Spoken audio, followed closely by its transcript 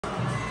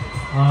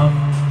Um,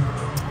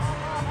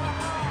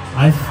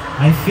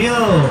 I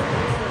feel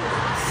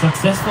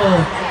successful.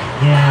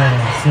 Yeah,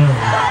 soon.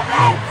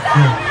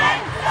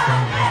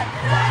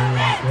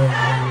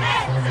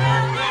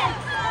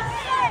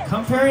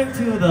 Comparing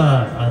to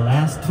the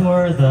last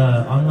tour,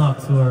 the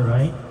Unlock tour,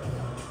 right?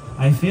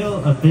 I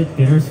feel a bit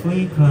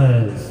bittersweet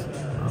because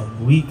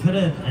we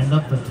couldn't end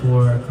up the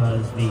tour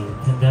because the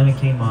pandemic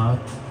came up.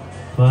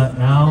 But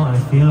now I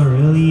feel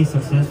really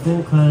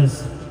successful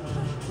because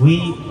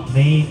we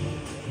made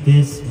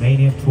this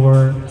Mania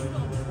tour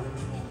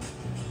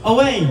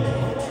away.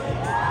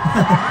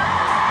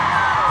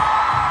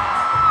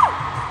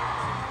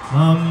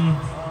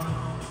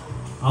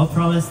 I'll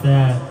promise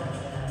that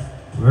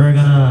we're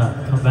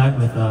gonna come back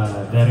with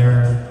a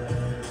better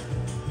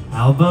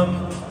album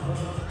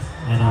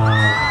and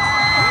a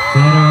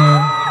better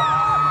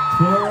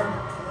tour.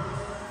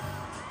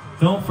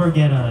 Don't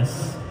forget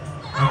us,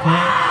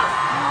 okay?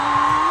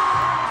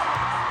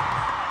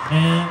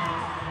 And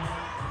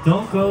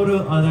don't go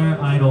to other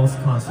idols'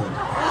 concert.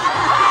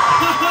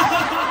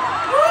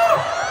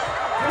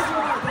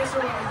 That's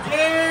right.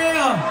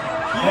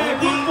 Yeah,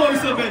 good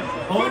voice of it.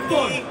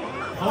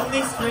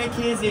 Only Stray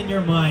Kids in your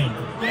mind.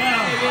 Yeah.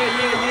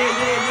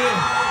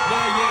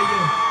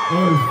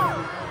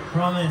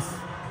 Promise.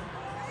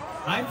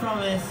 I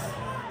promise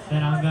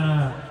that I'm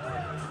gonna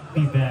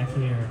be back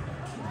here.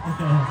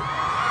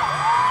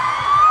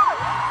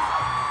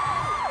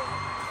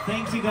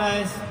 Thank you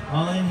guys,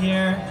 all in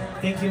here.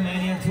 Thank you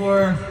Mania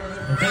Tour.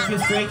 And thank you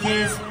Stray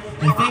Kids.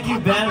 And thank you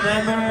band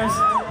members.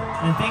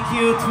 And thank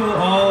you to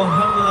all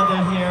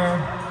Hyungmin here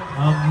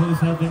who's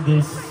helping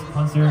this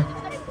concert.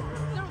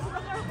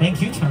 Thank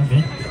you,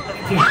 Seoungmin.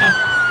 Thank you.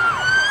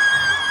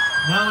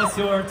 Now it's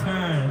your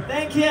turn.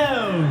 Thank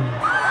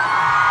you!